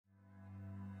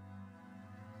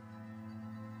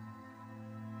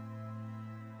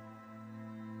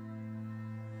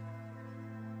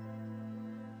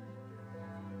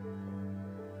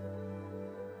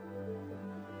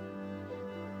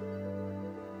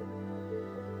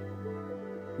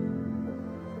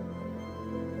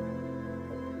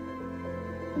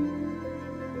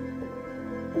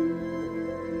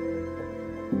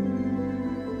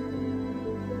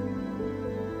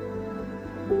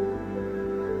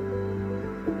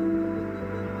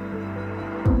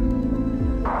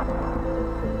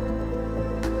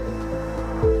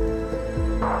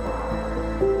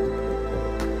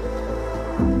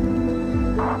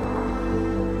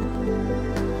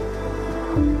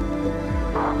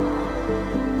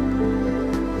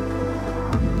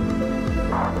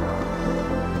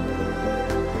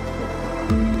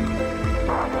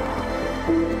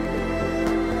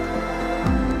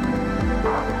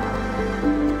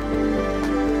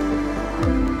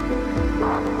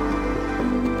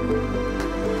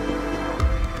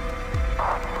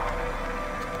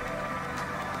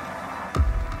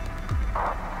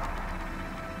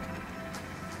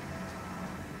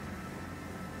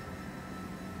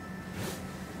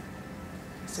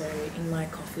So in my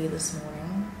coffee this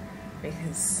morning,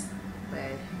 because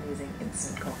we're using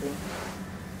instant coffee,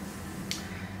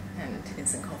 and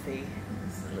instant coffee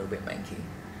is a little bit wanky,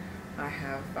 I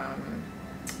have gotten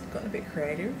a bit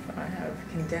creative. I have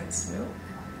condensed milk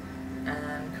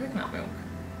and coconut milk,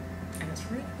 and it's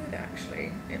really good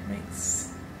actually. It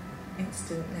makes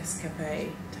instant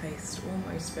Nescafe taste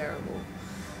almost bearable.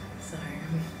 So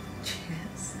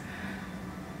cheers.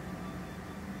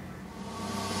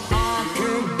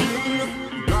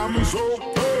 So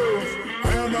close,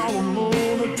 and I was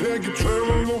gonna take you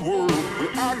traveling the world.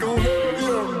 But I can love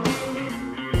you.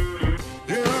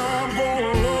 Yeah, I'm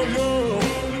gonna love you.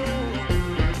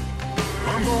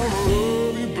 I'm gonna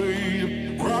love you,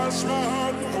 babe. Cross my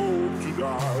heart and hope to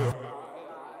die.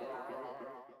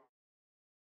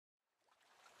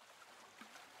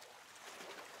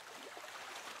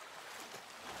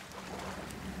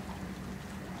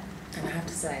 And I have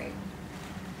to say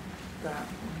that,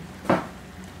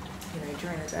 you know,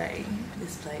 during the day,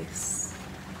 this place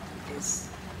is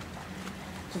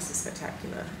just as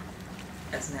spectacular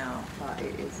as now, but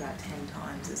it is about 10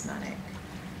 times as manic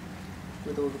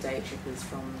with all the day trippers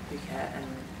from Phuket and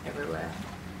everywhere.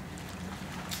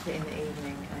 But in the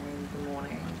evening and in the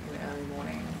morning, in the early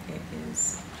morning, it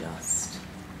is just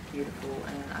beautiful,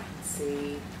 and I can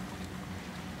see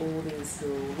all these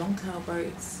little long-tail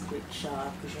boats, which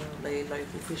are presumably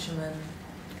local fishermen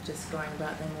just going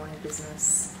about their morning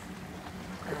business.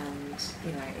 And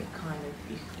you know, it kind of,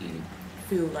 you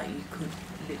feel like you could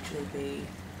literally be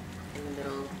in the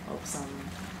middle of some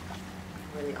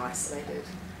really isolated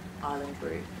island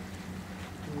group,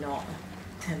 not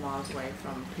 10 miles away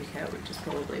from Phuket, which is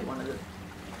probably one of the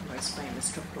most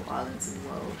famous tropical islands in the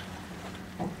world.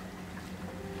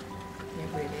 It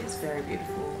really is very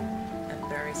beautiful and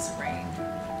very serene.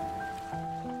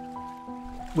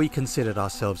 We considered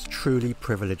ourselves truly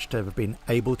privileged to have been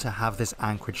able to have this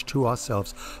anchorage to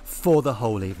ourselves for the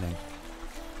whole evening.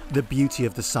 The beauty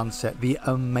of the sunset, the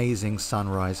amazing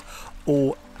sunrise,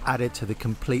 all added to the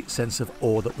complete sense of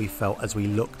awe that we felt as we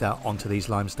looked out onto these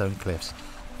limestone cliffs.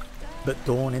 But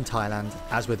dawn in Thailand,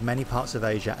 as with many parts of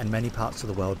Asia and many parts of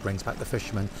the world, brings back the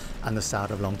fishermen and the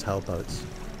sound of long-tail boats.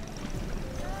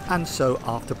 And so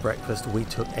after breakfast we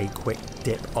took a quick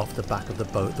dip off the back of the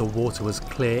boat. The water was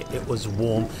clear, it was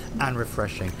warm and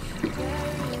refreshing.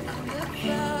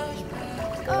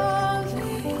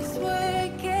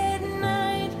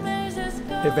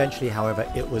 Eventually, however,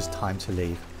 it was time to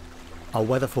leave. Our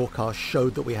weather forecast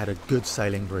showed that we had a good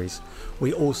sailing breeze.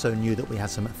 We also knew that we had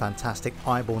some fantastic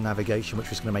eyeball navigation, which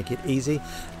was going to make it easy,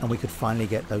 and we could finally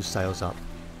get those sails up.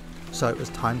 So it was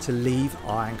time to leave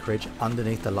our anchorage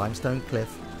underneath the limestone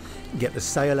cliff, get the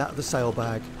sail out of the sail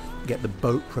bag, get the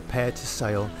boat prepared to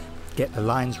sail, get the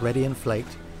lines ready and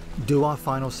flaked, do our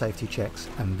final safety checks,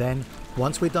 and then,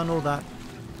 once we've done all that,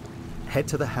 head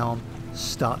to the helm,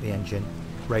 start the engine,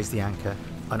 raise the anchor,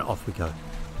 and off we go.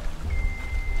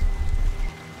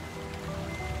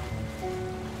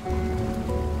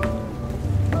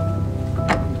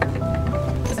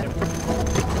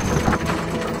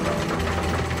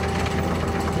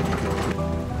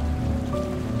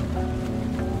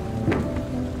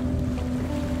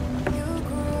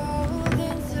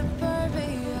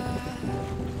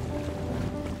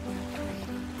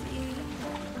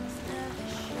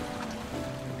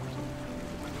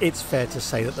 It's fair to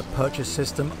say that the purchase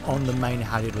system on the main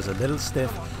halyard was a little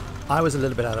stiff. I was a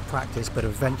little bit out of practice, but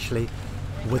eventually,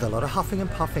 with a lot of huffing and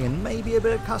puffing and maybe a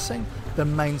bit of cussing, the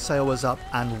mainsail was up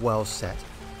and well set.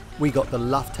 We got the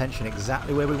luff tension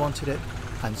exactly where we wanted it,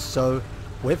 and so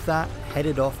with that,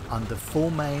 headed off under full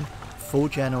main, full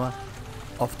Genoa,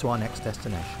 off to our next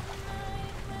destination.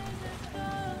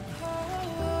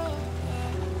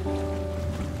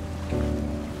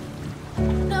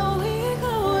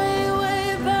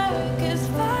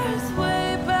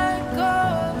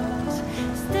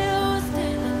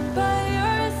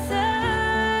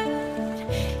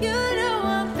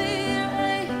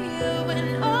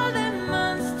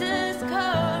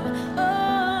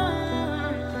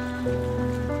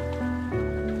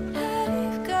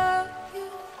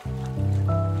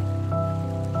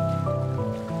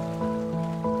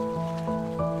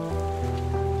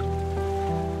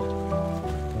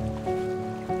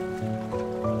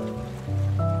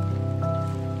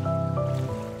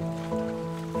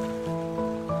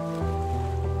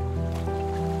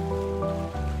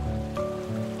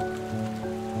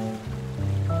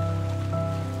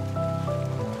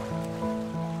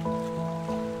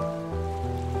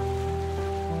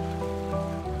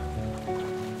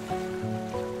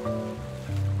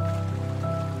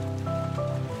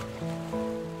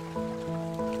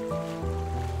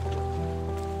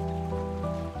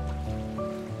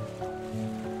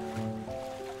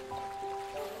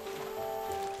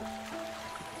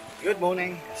 Good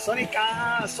morning,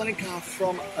 Sonika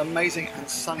from amazing and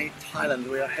sunny Thailand.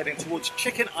 We are heading towards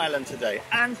Chicken Island today,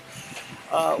 and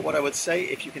what I would say,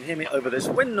 if you can hear me over this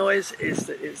wind noise, is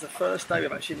that it's the first day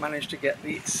we've actually managed to get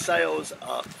the sails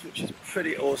up, which is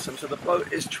pretty awesome. So the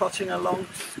boat is trotting along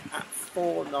at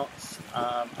 4 knots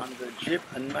under jib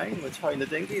and main. We're towing the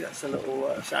dinghy. That's a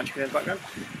little sound you can hear in the background.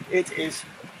 It is,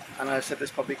 and I've said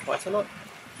this probably quite a lot,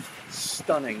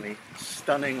 stunningly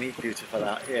beautiful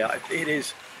out here. It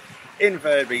is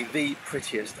invariably the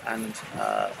prettiest and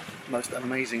most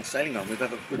amazing sailing run we've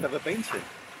ever been to.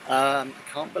 I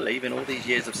can't believe in all these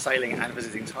years of sailing and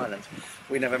visiting Thailand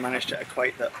we never managed to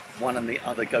equate that one and the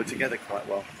other go together quite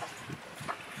well.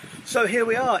 So here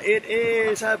we are. It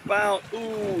is about,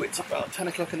 it's about 10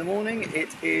 o'clock in the morning. It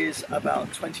is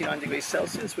about 29 degrees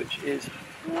Celsius, which is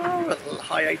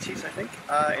high 80s, I think,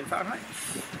 in Fahrenheit.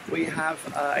 We have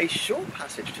a shore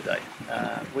passage today.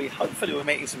 We hopefully we're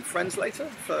meeting some friends later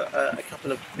for a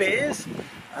couple of beers,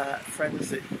 friends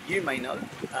that you may know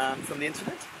from the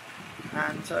internet.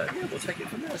 And yeah, we'll take it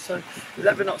from there. So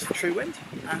 11 knots of true wind,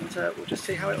 and we'll just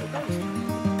see how it all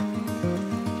goes.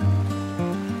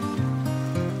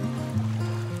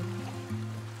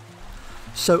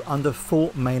 So under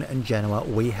Fort Main and Genoa,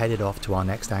 we headed off to our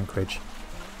next anchorage,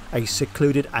 a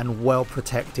secluded and well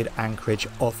protected anchorage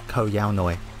off Koh Yao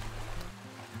Noi.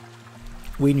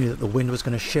 We knew that the wind was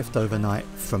going to shift overnight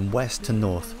from west to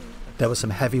north. There was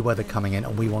some heavy weather coming in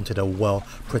and we wanted a well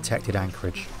protected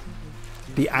anchorage.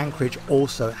 The anchorage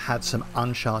also had some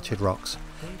uncharted rocks,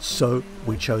 so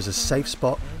we chose a safe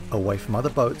spot away from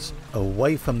other boats,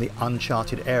 away from the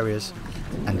uncharted areas,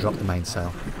 and dropped the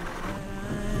mainsail.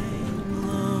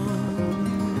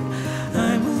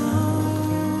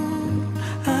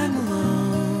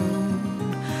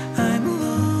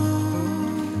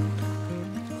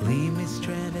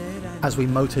 As we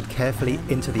motored carefully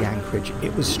into the anchorage,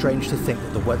 it was strange to think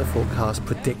that the weather forecast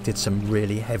predicted some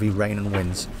really heavy rain and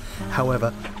winds.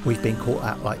 However, we've been caught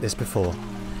out like this before.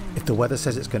 If the weather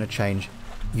says it's going to change,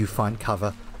 you find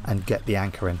cover and get the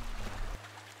anchor in.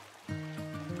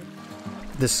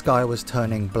 The sky was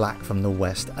turning black from the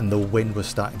west and the wind was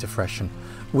starting to freshen.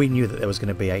 We knew that there was going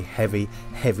to be a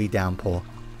heavy downpour.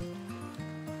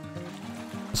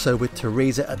 So with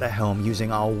Teresa at the helm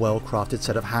using our well-crafted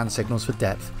set of hand signals for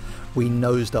depth, we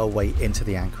nosed our way into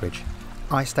the anchorage.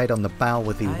 I stayed on the bow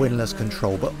with the windlass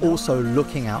control, but also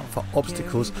looking out for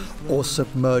obstacles or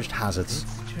submerged hazards.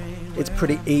 It's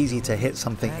pretty easy to hit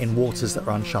something in waters that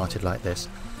are uncharted like this,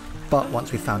 but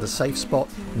once we found a safe spot,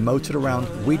 motored around,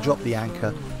 we dropped the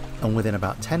anchor, and within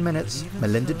about 10 minutes,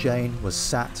 Melinda Jane was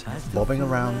sat, bobbing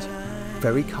around,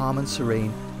 very calm and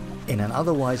serene, in an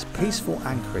otherwise peaceful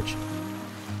anchorage.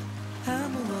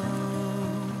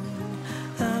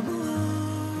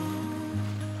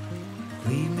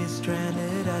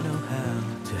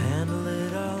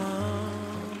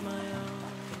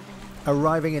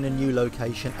 Arriving in a new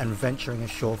location and venturing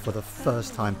ashore for the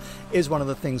first time is one of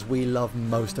the things we love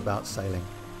most about sailing.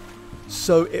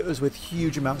 So it was with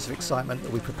huge amounts of excitement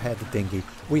that we prepared the dinghy.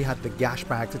 We had the gash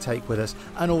bag to take with us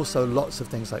and also lots of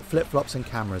things like flip-flops and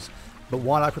cameras. But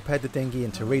while I prepared the dinghy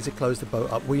and Teresa closed the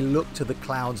boat up, we looked to the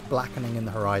clouds blackening in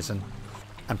the horizon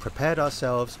and prepared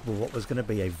ourselves for what was going to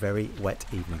be a very wet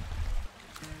evening.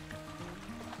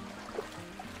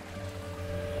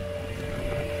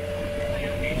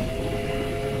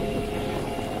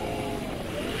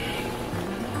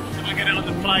 Get it on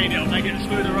the plane, it'll make it a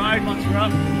smoother ride once we're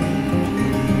up.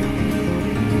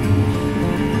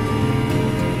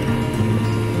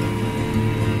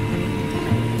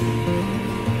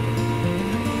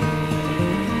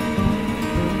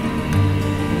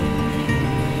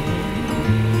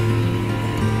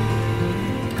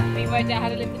 Have you worked out how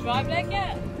to lift the drive leg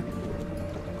yet?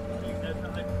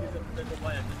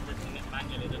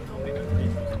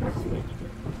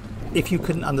 If you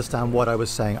couldn't understand what I was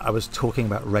saying, I was talking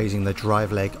about raising the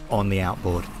drive leg on the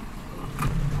outboard.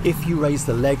 If you raise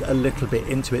the leg a little bit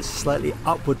into its slightly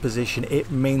upward position, it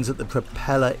means that the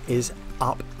propeller is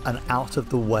up and out of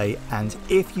the way, and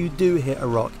if you do hit a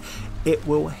rock, it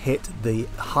will hit the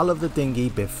hull of the dinghy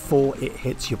before it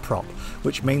hits your prop,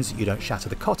 which means that you don't shatter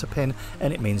the cotter pin,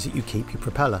 and it means that you keep your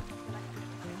propeller.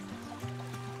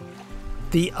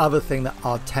 The other thing that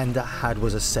our tender had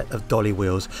was a set of dolly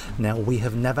wheels. Now, we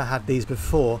have never had these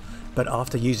before, but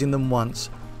after using them once,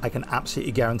 I can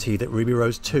absolutely guarantee that Ruby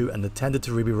Rose 2 and the tender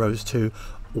to Ruby Rose 2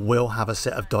 will have a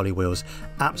set of dolly wheels.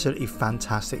 Absolutely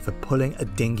fantastic for pulling a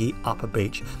dinghy up a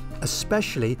beach,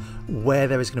 especially where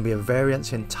there is going to be a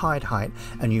variance in tide height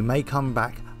and you may come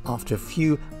back after a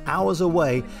few hours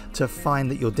away to find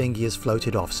that your dinghy has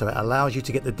floated off, so it allows you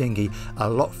to get the dinghy a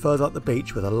lot further up the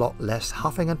beach with a lot less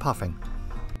huffing and puffing.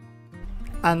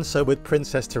 And so with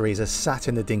Princess Teresa sat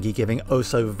in the dinghy giving oh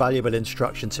so valuable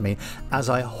instruction to me as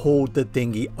I hauled the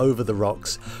dinghy over the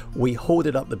rocks, we hauled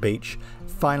it up the beach,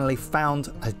 finally found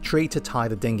a tree to tie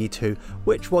the dinghy to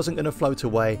which wasn't going to float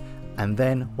away, and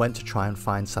then went to try and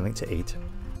find something to eat.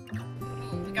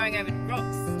 We're going over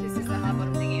rocks. This is the hard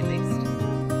bottom dinghy at least.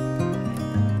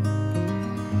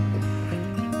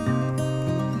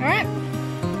 Alright.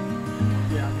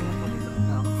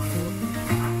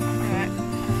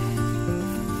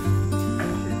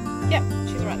 Yep,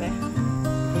 she's right there.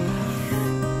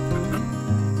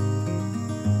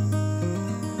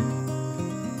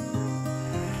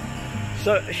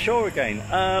 So ashore again.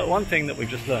 One thing that we've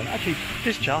just learned, actually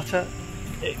this charter,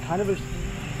 it kind of is,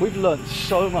 we've learned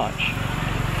so much.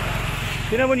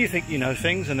 You know when you think you know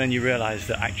things and then you realise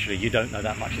that actually you don't know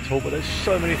that much at all, but there's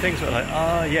so many things that are like,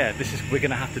 oh yeah, we're going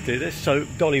to have to do this. So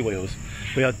dolly wheels.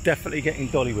 We are definitely getting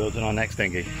dolly wheels in our next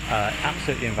dinghy.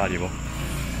 Absolutely invaluable.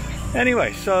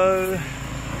 Anyway, so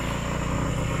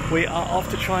we are off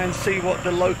to try and see what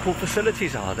the local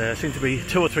facilities are. There seem to be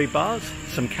 2 or 3 bars,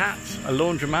 some cats, a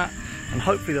laundromat, and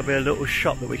hopefully there'll be a little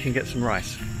shop that we can get some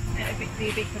rice. And a big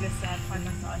ubiquitous Thai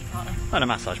massage parlour. And a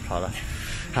massage parlour.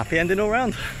 Happy ending all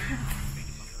round.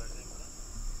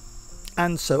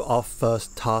 And so our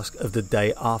first task of the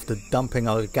day after dumping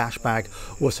our gash bag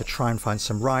was to try and find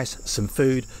some rice, some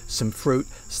food, some fruit,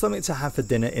 something to have for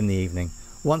dinner in the evening.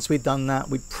 Once we'd done that,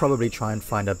 we'd probably try and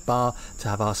find a bar to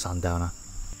have our sundowner.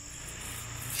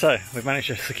 So we've managed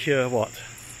to secure what?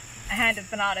 A hand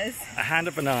of bananas. A hand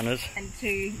of bananas. And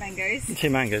 2 mangoes. 2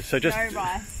 mangoes. So just no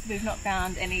rice. We've not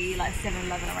found any like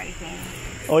 7-Eleven or anything.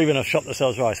 Or even a shop that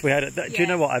sells rice. We had. Do you Yeah.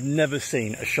 know what? I've never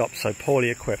seen a shop so poorly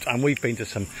equipped. And we've been to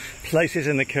some places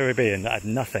in the Caribbean that had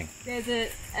nothing. There's a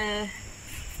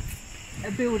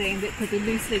building that could be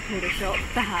loosely called a shop,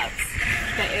 perhaps,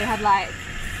 but it had like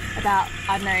about,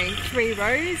 I don't know, 3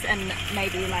 rows and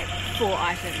maybe like 4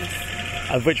 items.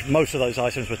 Of which most of those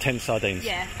items were 10 sardines.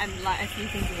 Yeah, and like a few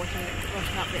things of washing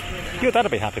up liquid. And Your dad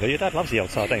will be happy though. Your dad loves the old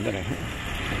sardine, doesn't he?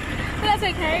 But that's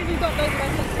okay. We've got loads of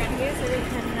restaurants around here, so we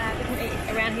can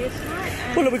eat around here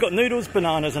tonight. Well, look, we've got noodles,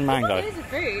 bananas, and mango. We've got loads of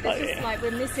food. It's just like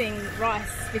we're missing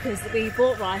rice because we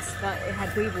bought rice, but it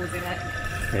had weevils in it.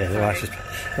 Yeah, the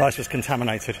rice was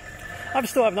contaminated. I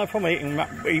still have no problem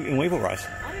eating weevil rice.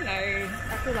 I don't know.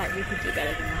 I feel like we could do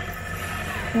better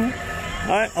than that. All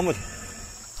right, onward.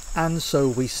 And so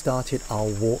we started our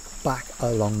walk back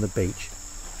along the beach.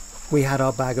 We had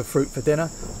our bag of fruit for dinner,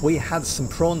 we had some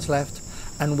prawns left,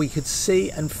 and we could see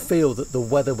and feel that the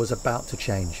weather was about to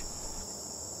change.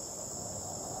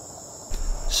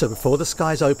 So before the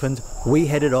skies opened, we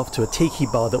headed off to a tiki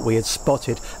bar that we had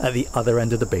spotted at the other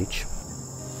end of the beach.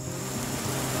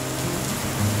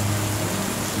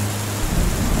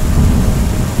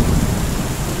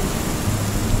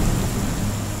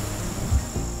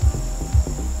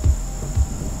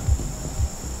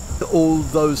 All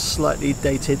those slightly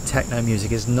dated techno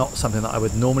music is not something that I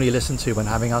would normally listen to when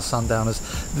having our sundowners.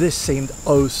 This seemed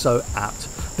oh so apt.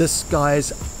 The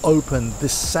skies opened, the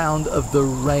sound of the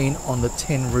rain on the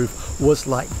tin roof was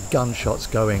like gunshots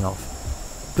going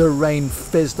off. The rain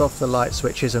fizzed off the light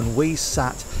switches and we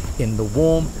sat in the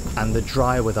warm and the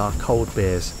dry with our cold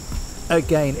beers.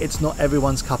 Again, it's not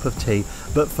everyone's cup of tea,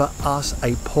 but for us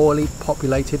a poorly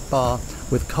populated bar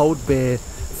with cold beer,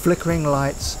 flickering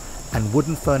lights and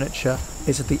wooden furniture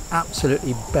is the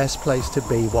absolutely best place to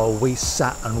be while we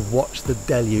sat and watched the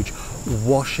deluge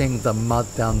washing the mud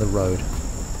down the road.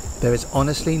 There is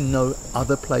honestly no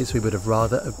other place we would have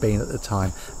rather have been at the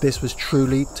time. This was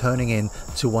truly turning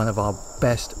into one of our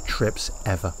best trips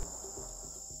ever.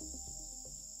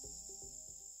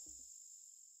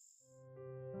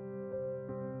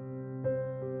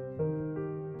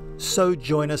 So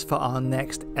join us for our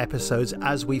next episodes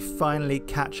as we finally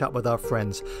catch up with our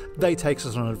friends. They take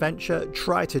us on an adventure,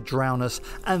 try to drown us,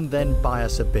 and then buy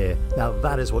us a beer. Now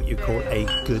that is what you call a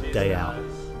good day out.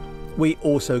 We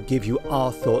also give you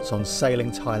our thoughts on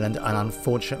sailing Thailand and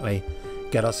unfortunately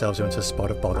get ourselves into a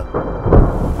spot of bother.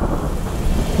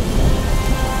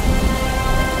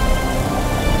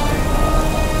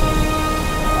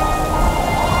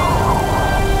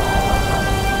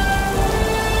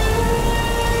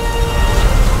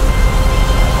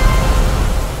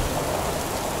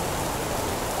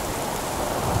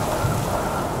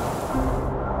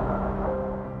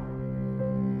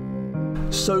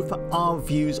 So for our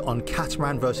views on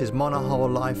catamaran versus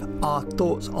monohull life, our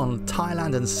thoughts on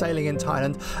Thailand and sailing in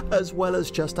Thailand, as well as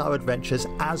just our adventures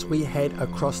as we head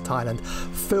across Thailand,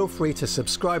 feel free to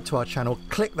subscribe to our channel,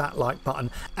 click that like button,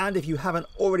 and if you haven't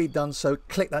already done so,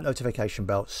 click that notification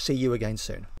bell. See you again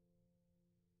soon.